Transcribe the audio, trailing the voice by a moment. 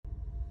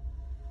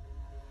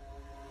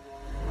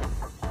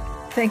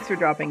Thanks for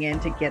dropping in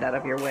to Get Out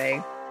of Your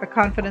Way, a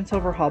confidence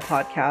overhaul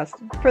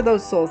podcast for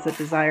those souls that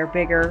desire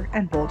bigger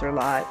and bolder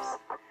lives.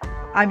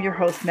 I'm your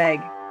host,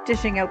 Meg,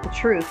 dishing out the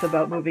truth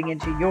about moving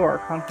into your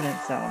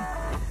confidence zone.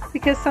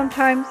 Because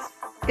sometimes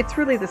it's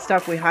really the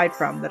stuff we hide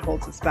from that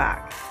holds us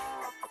back.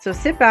 So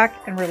sit back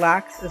and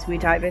relax as we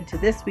dive into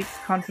this week's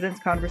confidence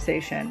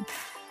conversation.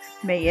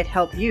 May it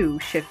help you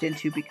shift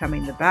into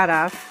becoming the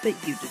badass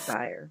that you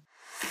desire.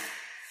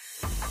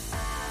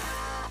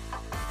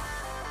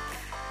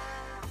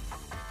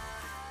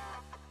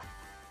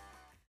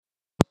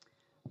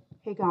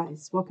 Hey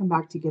guys, welcome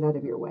back to Get Out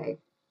of Your Way.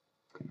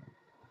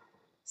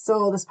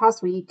 So this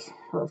past week,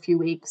 or a few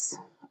weeks,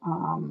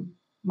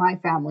 my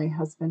family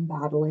has been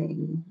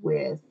battling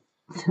with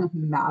a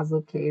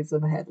massive case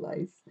of head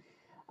lice.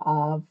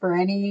 For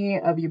any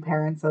of you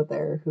parents out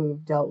there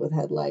who've dealt with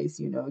head lice,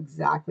 you know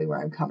exactly where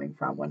I'm coming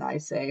from when I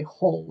say,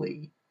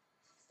 holy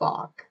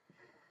fuck,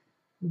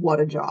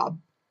 what a job.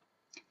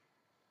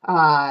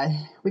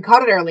 We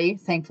caught it early,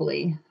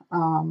 thankfully.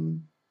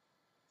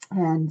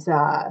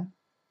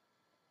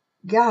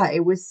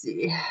 It was,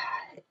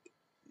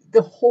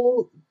 the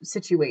whole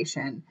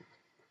situation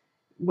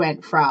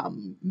went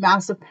from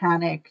massive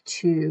panic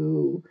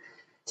to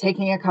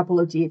taking a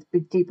couple of deep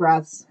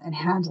breaths and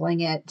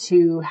handling it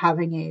to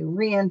having a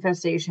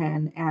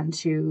reinfestation and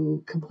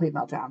to complete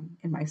meltdown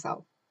in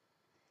myself.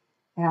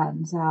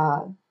 And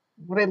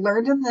what I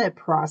learned in the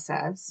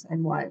process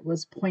and what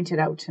was pointed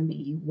out to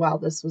me while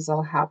this was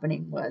all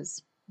happening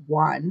was,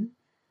 one,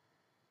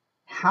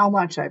 how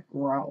much I've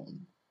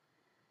grown.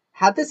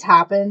 Had this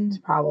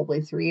happened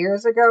probably 3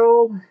 years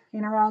ago,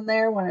 in around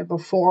there,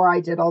 before I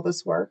did all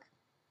this work,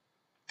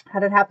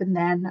 had it happened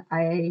then,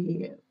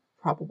 I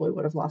probably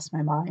would have lost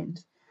my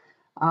mind.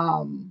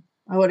 I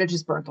would have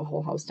just burnt the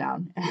whole house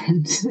down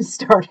and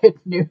started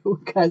new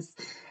because,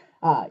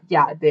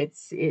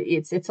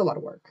 it's a lot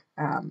of work.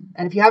 And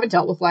if you haven't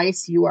dealt with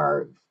lice, you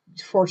are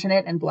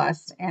fortunate and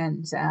blessed.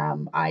 And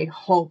I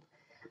hope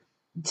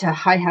to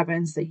high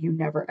heavens that you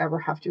never ever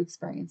have to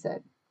experience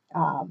it.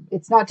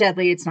 It's not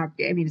deadly.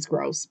 It's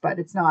gross, but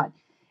it's not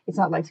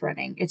life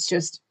threatening. It's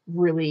just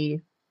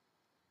really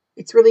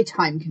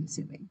time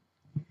consuming.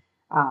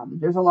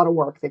 There's a lot of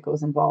work that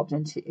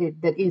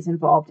is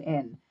involved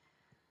in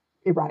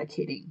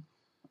eradicating,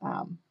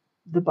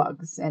 the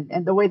bugs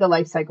and the way the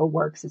life cycle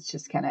works. It's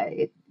just kind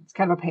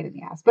of a pain in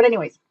the ass. But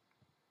anyways,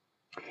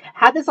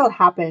 had this all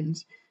happened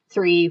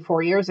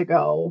 3-4 years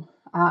ago,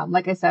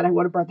 like I said, I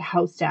would have burnt the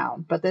house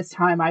down, but this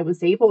time I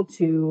was able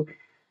to,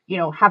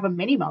 have a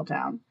mini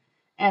meltdown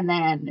and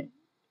then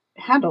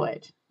handle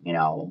it.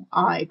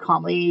 I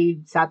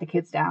calmly sat the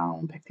kids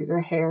down, picked through their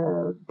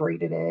hair,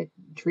 braided it,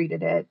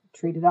 treated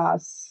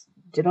us,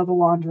 did all the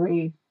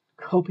laundry,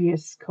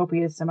 copious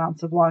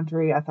amounts of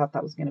laundry. I thought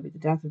that was going to be the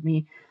death of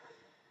me,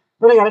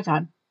 but I got it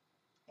done.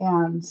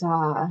 And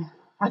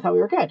I thought we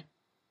were good.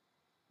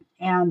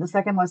 And the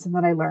second lesson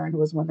that I learned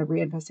was when the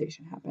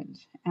reinfestation happened.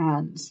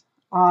 And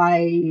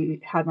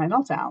I had my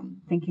meltdown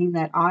thinking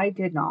that I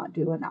did not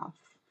do enough.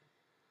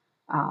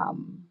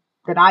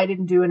 That I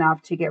didn't do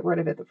enough to get rid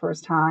of it the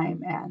first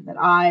time, and that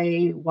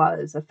I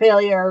was a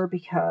failure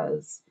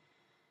because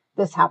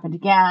this happened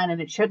again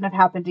and it shouldn't have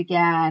happened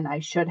again. I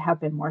should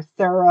have been more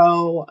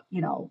thorough.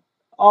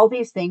 All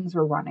these things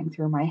were running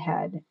through my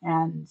head,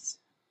 and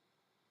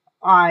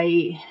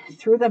I,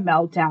 through the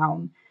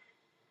meltdown,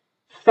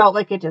 felt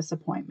like a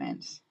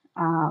disappointment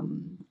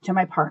to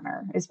my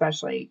partner,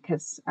 especially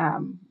because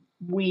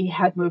we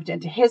had moved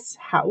into his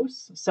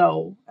house.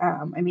 So,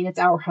 it's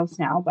our house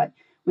now, but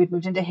we'd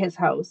moved into his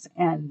house,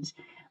 and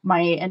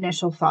my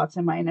initial thoughts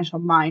and my initial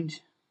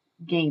mind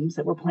games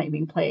that were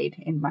being played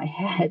in my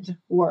head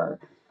were,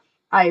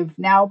 I've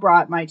now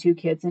brought my 2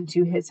 kids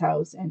into his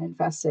house and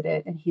infested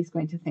it, and he's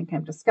going to think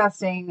I'm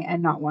disgusting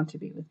and not want to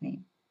be with me.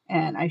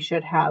 And I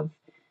should have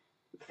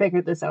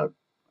figured this out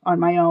on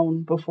my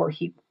own before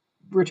he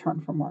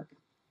returned from work.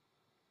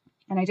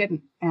 And I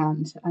didn't.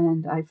 And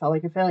I felt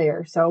like a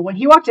failure. So when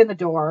he walked in the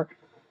door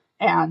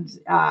and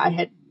I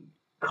had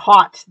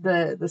caught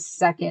the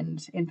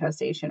second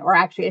infestation, or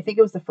actually I think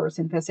it was the first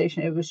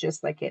infestation. It was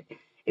just like it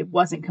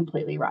wasn't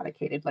completely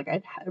eradicated like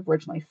I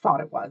originally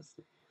thought it was.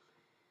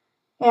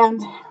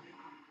 And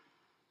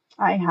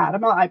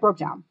I broke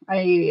down.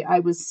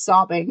 I was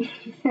sobbing.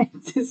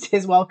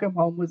 His welcome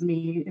home was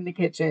me in the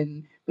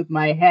kitchen with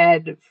my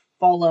head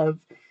full of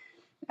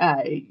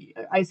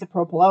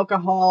isopropyl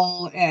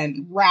alcohol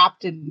and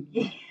wrapped, and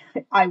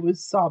I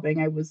was sobbing.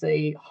 I was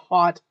a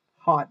hot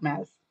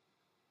mess.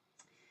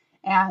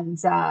 And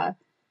I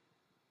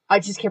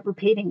just kept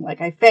repeating,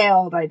 like, I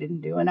failed, I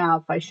didn't do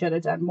enough, I should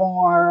have done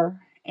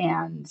more.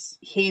 And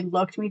he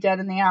looked me dead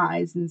in the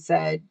eyes and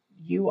said,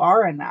 you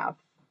are enough.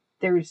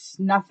 There's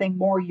nothing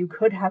more you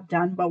could have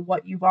done but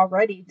what you've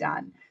already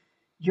done.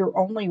 You're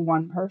only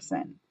one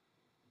person.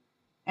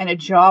 And a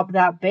job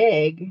that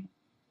big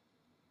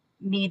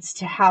needs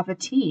to have a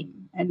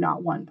team and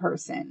not one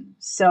person.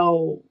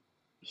 So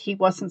he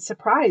wasn't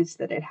surprised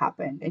that it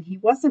happened, and he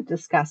wasn't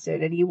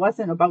disgusted, and he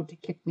wasn't about to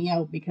kick me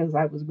out because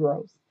I was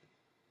gross.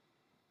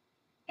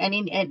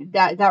 And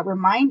that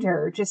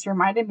reminder just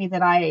reminded me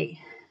that I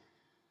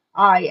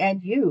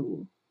and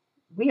you,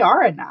 we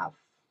are enough.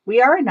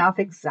 We are enough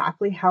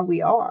exactly how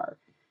we are.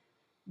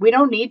 We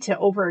don't need to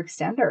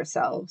overextend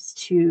ourselves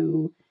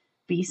to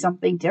be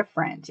something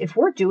different. If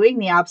we're doing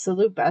the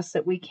absolute best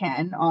that we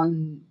can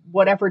on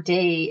whatever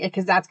day,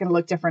 because that's going to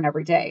look different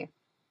every day.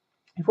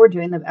 If we're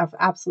doing the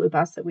absolute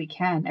best that we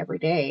can every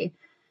day,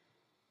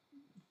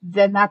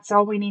 then that's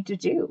all we need to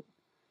do.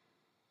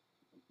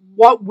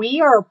 What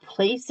we are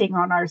placing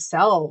on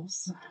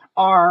ourselves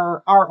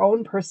are our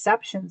own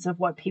perceptions of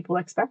what people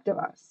expect of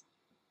us.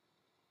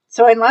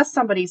 So unless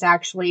somebody's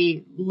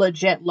actually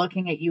legit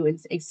looking at you and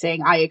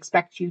saying, I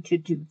expect you to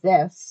do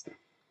this,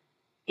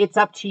 it's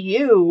up to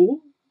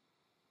you,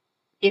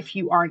 if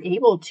you aren't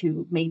able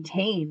to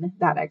maintain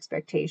that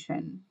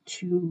expectation,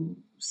 to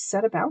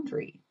set a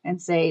boundary and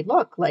say,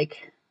 look,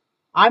 like,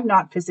 I'm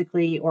not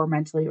physically or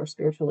mentally or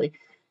spiritually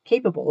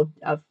capable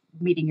of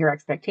meeting your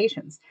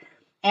expectations.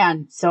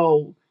 And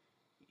so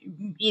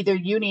either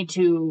you need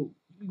to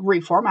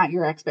reformat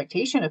your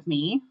expectation of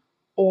me,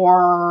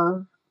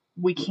 or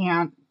we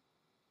can't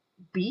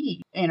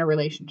be in a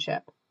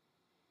relationship,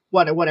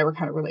 whatever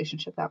kind of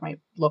relationship that might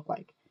look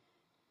like.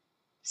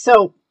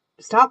 So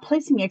stop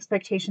placing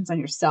expectations on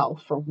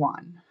yourself, for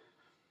one.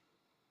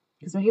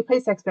 Because when you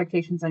place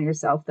expectations on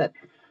yourself that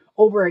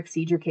over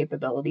exceed your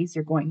capabilities,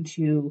 you're going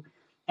to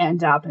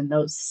end up in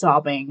those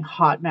sobbing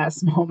hot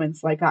mess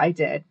moments like I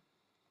did,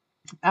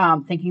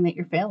 thinking that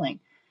you're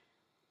failing.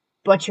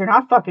 But you're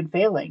not fucking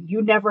failing.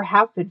 You never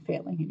have been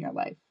failing in your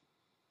life.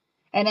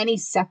 And any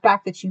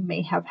setback that you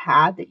may have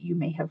had, that you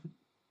may have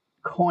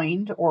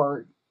coined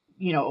or,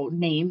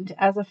 named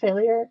as a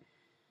failure,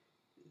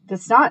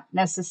 that's not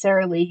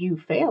necessarily you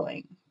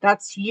failing.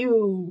 That's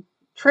you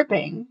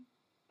tripping,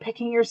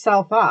 picking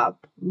yourself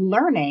up,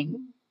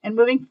 learning, and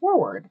moving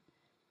forward.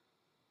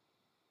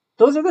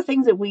 Those are the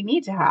things that we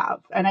need to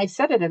have. And I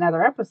said it in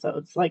other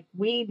episodes, like,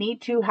 we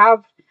need to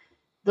have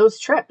those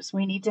trips.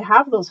 We need to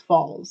have those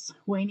falls.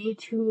 We need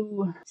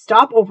to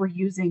stop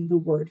overusing the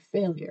word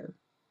failure,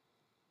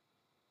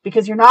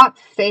 because you're not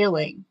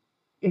failing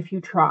if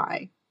you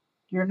try.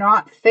 You're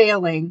not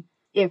failing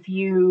if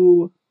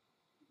you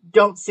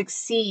don't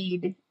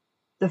succeed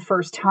the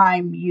first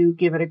time you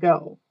give it a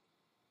go.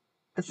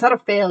 That's not a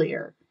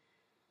failure.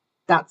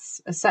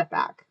 That's a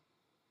setback.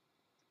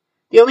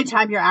 The only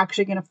time you're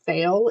actually going to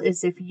fail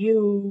is if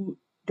you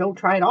don't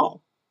try at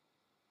all.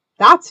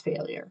 That's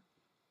failure.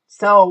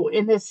 So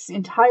in this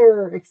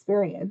entire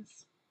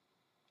experience,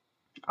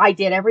 I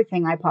did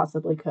everything I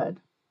possibly could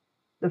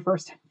the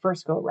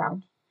first go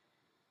round.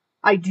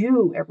 I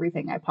do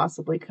everything I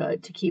possibly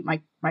could to keep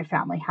my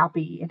family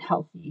happy and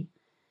healthy.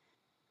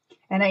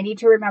 And I need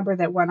to remember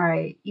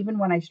that even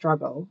when I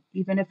struggle,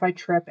 even if I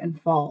trip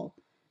and fall,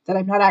 that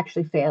I'm not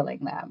actually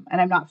failing them,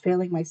 and I'm not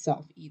failing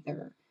myself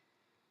either.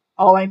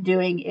 All I'm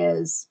doing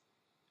is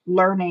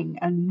learning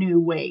a new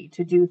way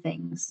to do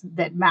things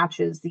that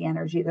matches the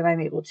energy that I'm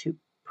able to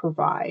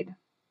provide.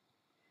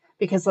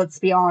 Because let's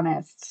be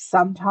honest,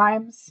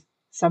 sometimes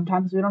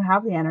we don't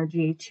have the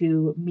energy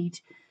to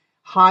meet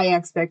high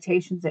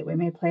expectations that we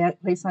may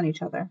place on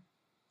each other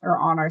or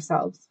on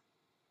ourselves.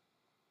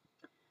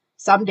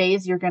 Some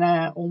days you're going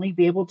to only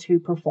be able to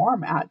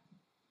perform at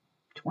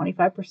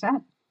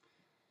 25%.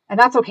 And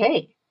that's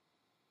okay.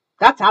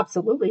 That's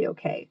absolutely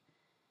okay.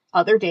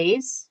 Other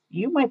days,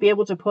 you might be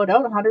able to put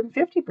out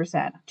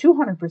 150%,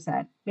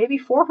 200%, maybe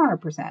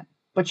 400%.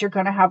 But you're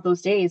going to have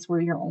those days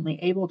where you're only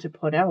able to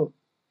put out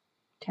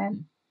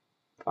 10,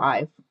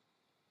 5,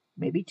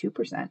 maybe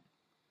 2%.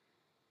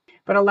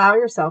 But allow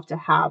yourself to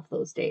have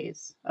those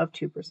days of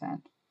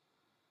 2%.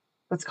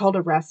 That's called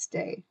a rest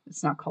day.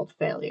 It's not called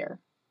failure.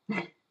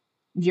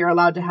 You're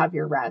allowed to have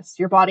your rest.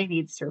 Your body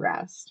needs to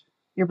rest.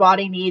 Your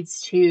body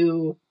needs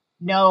to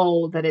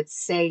know that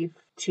it's safe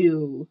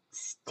to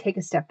take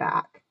a step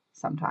back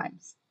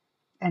sometimes.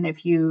 And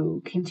if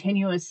you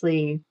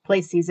continuously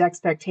place these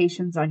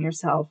expectations on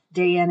yourself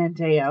day in and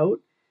day out,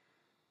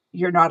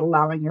 you're not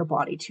allowing your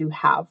body to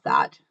have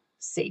that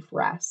safe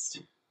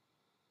rest.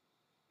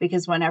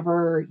 Because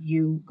whenever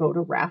you go to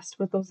rest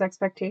with those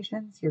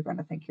expectations, you're going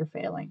to think you're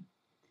failing.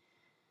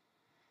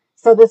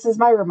 So this is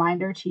my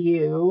reminder to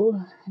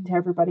you and to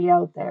everybody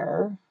out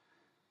there.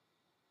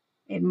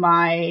 In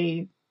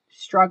my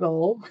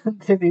struggle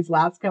through these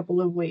last couple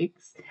of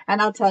weeks,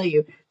 and I'll tell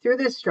you, through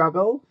this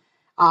struggle,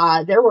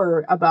 there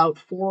were about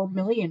 4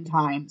 million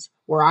times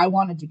where I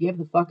wanted to give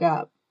the fuck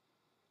up.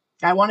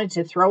 I wanted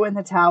to throw in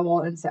the towel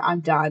and say,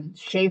 I'm done,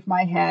 shave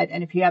my head.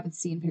 And if you haven't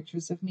seen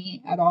pictures of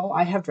me at all,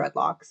 I have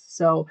dreadlocks.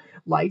 So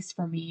lice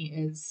for me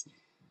is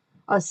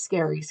a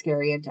scary,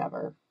 scary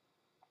endeavor.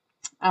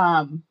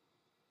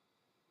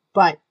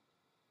 But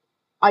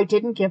I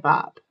didn't give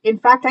up. In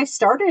fact, I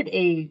started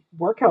a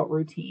workout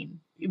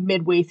routine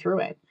midway through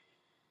it.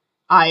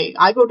 I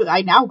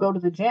now go to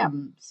the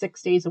gym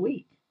 6 days a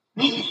week.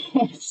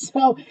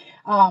 So,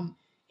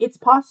 it's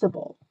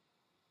possible.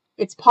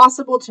 It's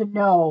possible to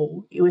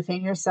know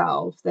within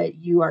yourself that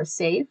you are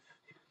safe.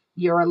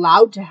 You're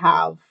allowed to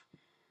have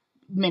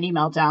mini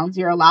meltdowns.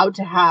 You're allowed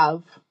to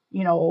have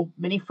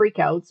mini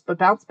freakouts, but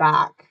bounce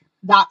back.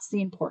 That's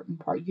the important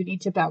part. You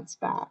need to bounce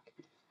back,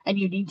 and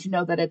you need to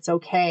know that it's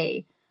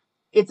okay.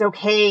 It's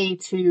okay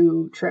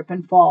to trip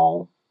and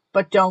fall,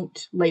 but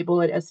don't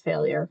label it as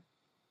failure.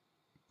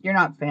 You're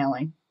not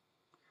failing.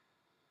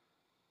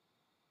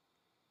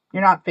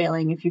 You're not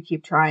failing if you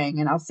keep trying.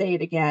 And I'll say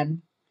it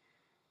again,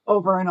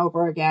 over and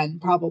over again,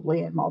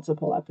 probably in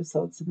multiple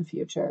episodes in the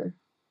future.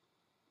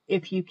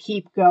 If you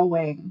keep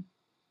going,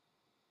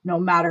 no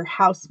matter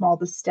how small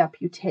the step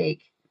you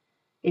take,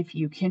 if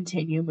you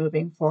continue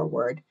moving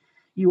forward,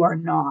 you are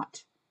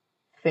not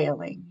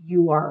failing.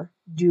 You are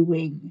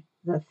doing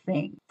the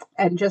thing.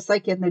 And just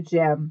like in the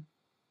gym,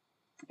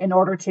 in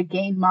order to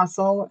gain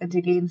muscle and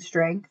to gain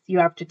strength, you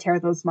have to tear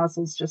those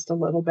muscles just a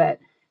little bit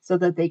so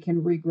that they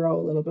can regrow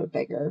a little bit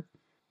bigger.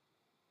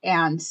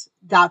 And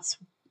that's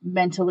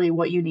mentally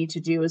what you need to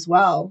do as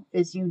well,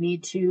 is you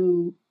need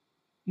to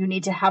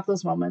have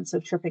those moments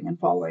of tripping and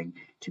falling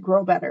to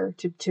grow better,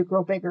 to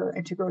grow bigger,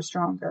 and to grow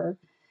stronger.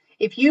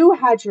 If you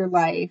had your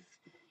life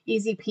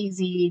easy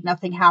peasy,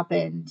 nothing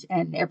happened,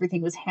 and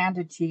everything was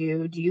handed to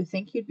you, do you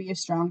think you'd be a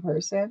strong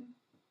person?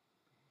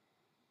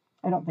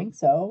 I don't think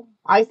so.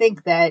 I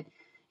think that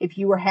if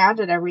you were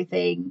handed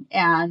everything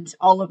and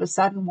all of a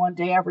sudden one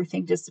day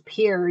everything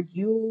disappeared,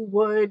 you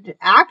would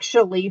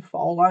actually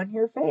fall on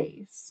your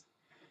face.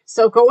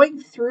 So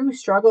going through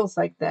struggles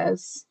like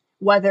this,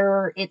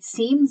 whether it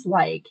seems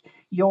like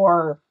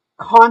you're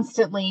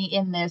constantly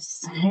on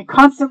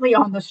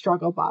the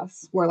struggle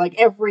bus, where like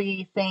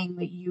everything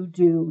that you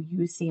do,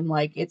 you seem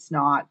like it's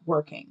not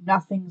working,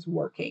 nothing's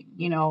working,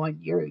 and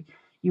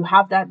you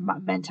have that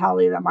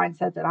mentality, that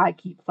mindset that I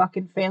keep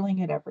fucking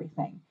failing at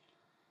everything.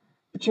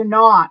 But you're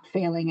not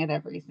failing at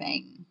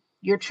everything.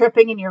 You're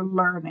tripping and you're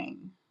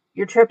learning.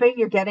 You're tripping,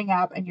 you're getting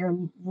up, and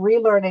you're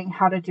relearning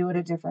how to do it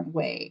a different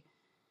way.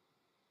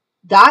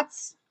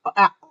 That's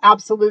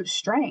absolute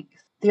strength.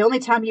 The only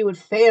time you would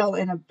fail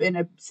in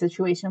a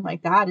situation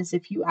like that is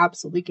if you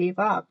absolutely gave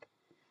up.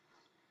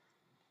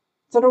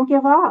 So don't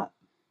give up.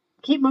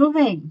 Keep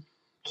moving.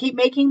 Keep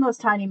making those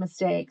tiny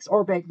mistakes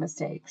or big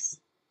mistakes.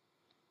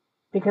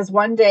 Because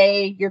one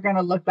day you're going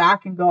to look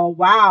back and go,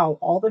 wow,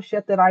 all the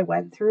shit that I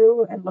went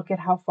through, and look at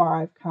how far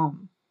I've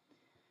come.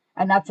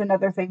 And that's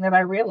another thing that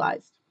I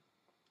realized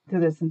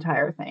through this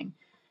entire thing.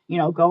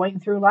 Going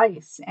through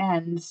lice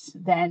and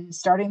then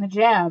starting the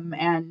gym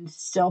and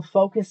still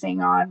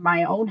focusing on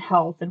my own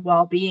health and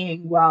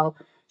well-being while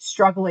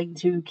struggling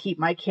to keep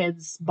my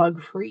kids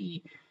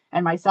bug-free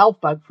and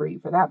myself bug-free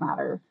for that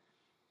matter,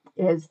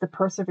 is the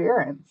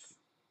perseverance.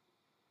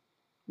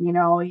 You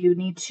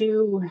need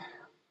to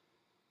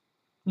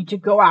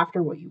go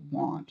after what you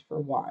want,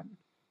 for one.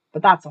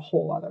 But that's a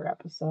whole other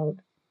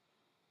episode.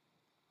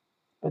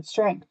 But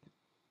strength.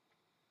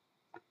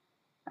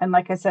 And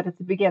like I said at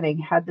the beginning,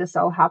 had this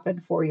all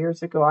happened 4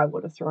 years ago, I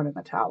would have thrown in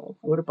the towel.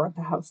 I would have burnt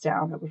the house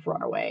down. I would have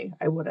run away.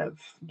 I would have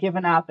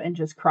given up and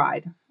just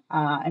cried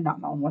and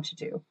not known what to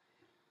do.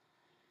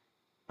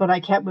 But I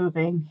kept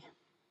moving.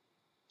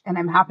 And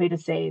I'm happy to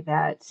say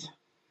that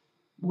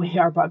we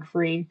are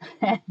bug-free.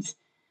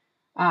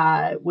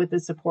 And with the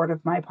support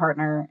of my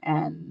partner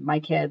and my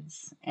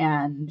kids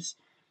and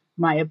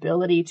my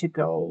ability to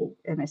go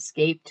and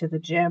escape to the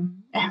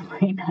gym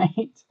every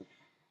night,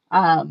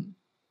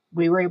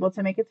 we were able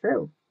to make it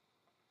through.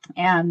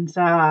 And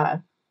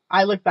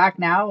I look back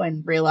now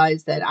and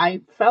realize that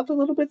I felt a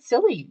little bit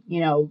silly,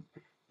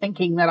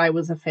 thinking that I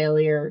was a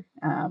failure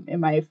in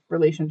my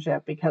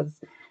relationship because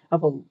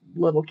of a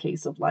little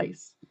case of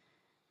lice.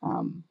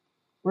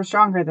 We're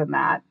stronger than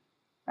that.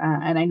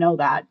 And I know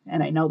that.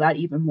 And I know that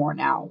even more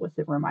now with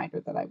the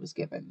reminder that I was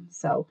given.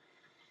 So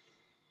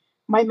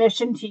my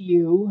mission to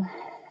you,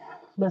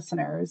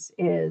 listeners,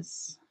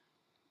 is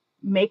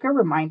make a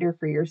reminder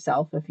for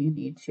yourself if you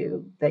need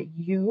to, that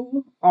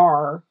you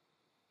are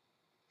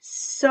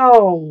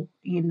so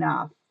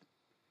enough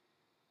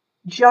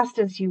just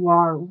as you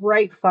are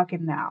right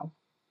fucking now.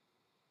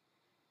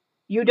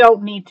 You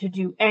don't need to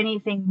do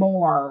anything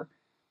more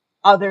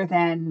other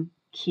than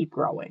keep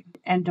growing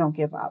and don't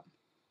give up.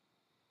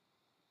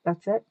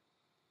 That's it.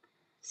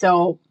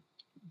 So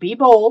be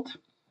bold,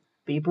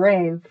 be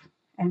brave,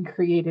 and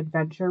create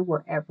adventure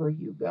wherever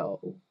you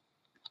go.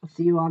 I'll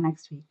see you all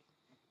next week.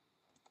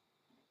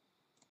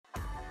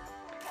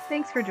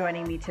 Thanks for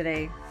joining me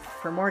today.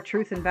 For more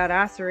truth and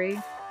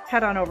badassery,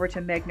 head on over to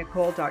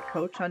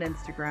megnicole.coach on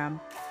Instagram.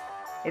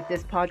 If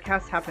this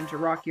podcast happened to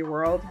rock your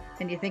world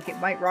and you think it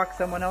might rock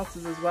someone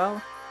else's as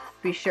well,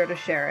 be sure to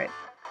share it.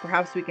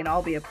 Perhaps we can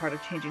all be a part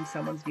of changing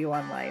someone's view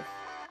on life.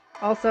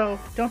 Also,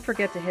 don't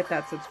forget to hit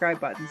that subscribe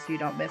button so you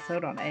don't miss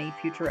out on any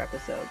future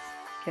episodes.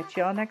 Catch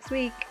you all next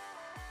week.